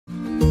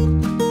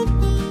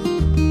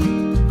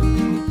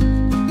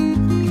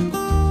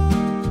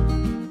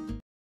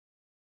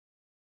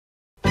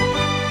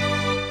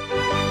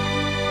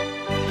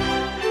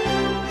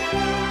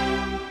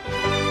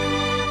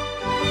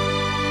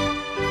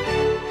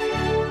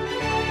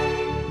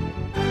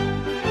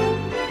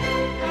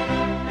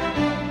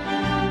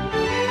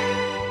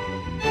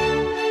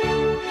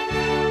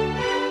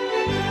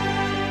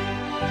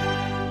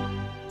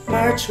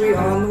March we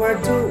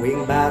onward,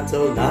 doing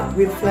battle not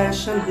with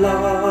flesh and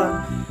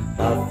blood,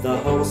 but the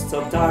hosts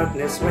of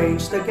darkness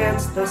raged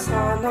against the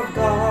Son of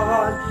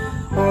God,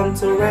 on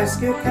to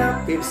rescue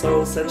captive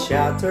souls and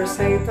shatter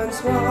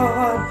Satan's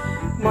rod.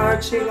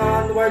 Marching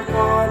onward,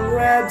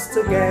 comrades,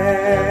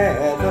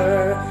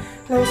 together,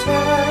 close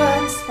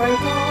hands, fight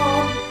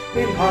on,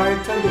 in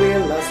heart and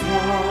will as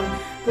one.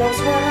 Close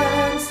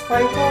hands,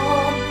 fight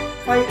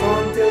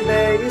on till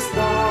day is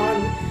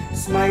done.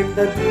 Smite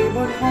the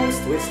demon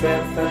host with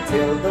strength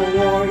until the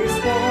war is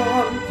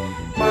won.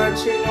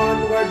 Marching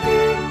onward,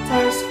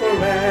 victors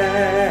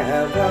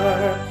forever.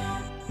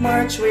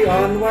 March we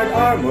onward,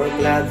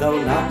 armor-clad,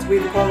 though not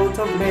with coat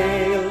of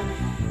mail,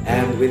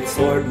 and with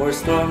sword more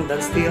strong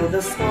than steel,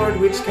 the sword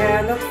which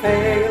cannot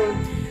fail.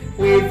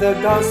 With the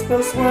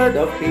gospel's word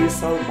of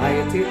peace,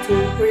 almighty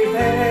to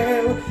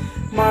prevail.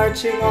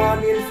 Marching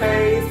on in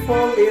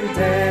faithful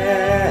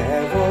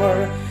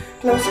endeavor.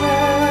 Close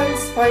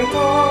hands, fight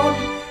on,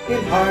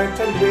 in heart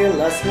and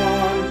will as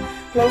one.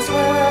 Close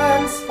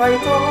hands,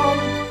 fight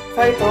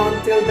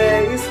on till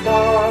day is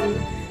done.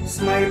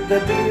 Smite the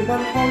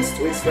demon host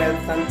with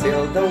strength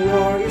until the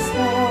war is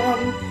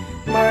won.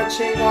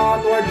 Marching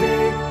onward,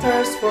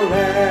 victors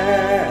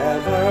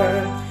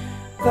forever.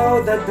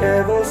 Though the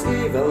devil's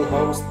evil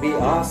host be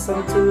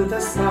awesome to the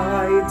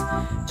sight,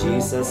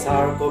 Jesus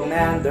our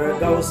commander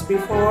goes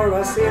before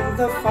us in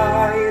the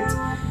fight.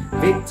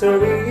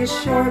 Victory is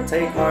sure,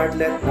 take heart,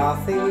 let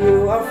nothing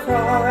you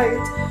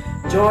affright.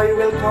 Joy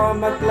will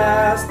come at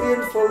last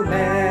in full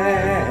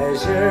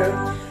measure.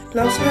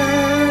 Close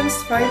hands,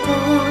 fight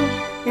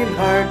on, in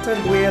heart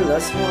and will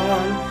as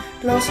one.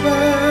 Close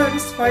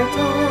hands, fight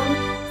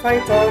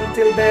on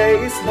till day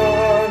is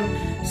done.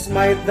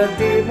 Smite the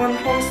demon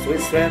host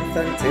with strength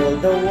until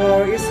the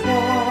war is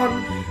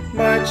won.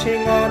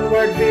 Marching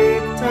onward,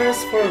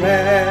 victors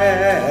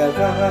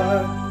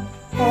forever.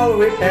 All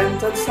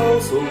repentant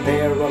souls whom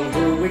their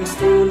wrongdoings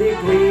truly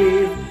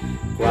grieve,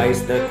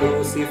 Christ the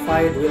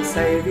crucified will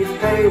save if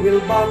they will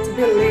but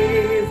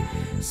believe.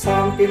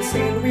 Sunk in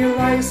sin we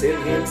rise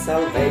in Him,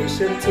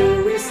 salvation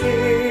to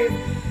receive,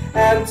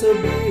 and to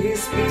be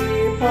His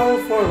people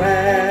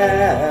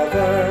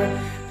forever.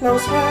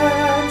 Close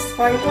hands,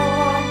 fight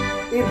on,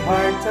 in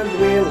heart and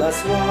will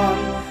as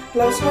one.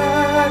 Close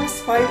hands,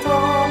 fight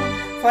on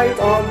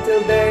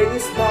till day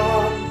is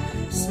done.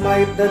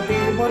 Smite the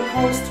demon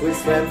host with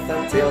strength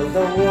until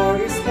the war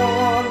is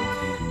won.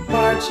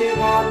 Marching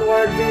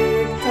onward,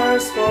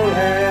 victors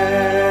forever.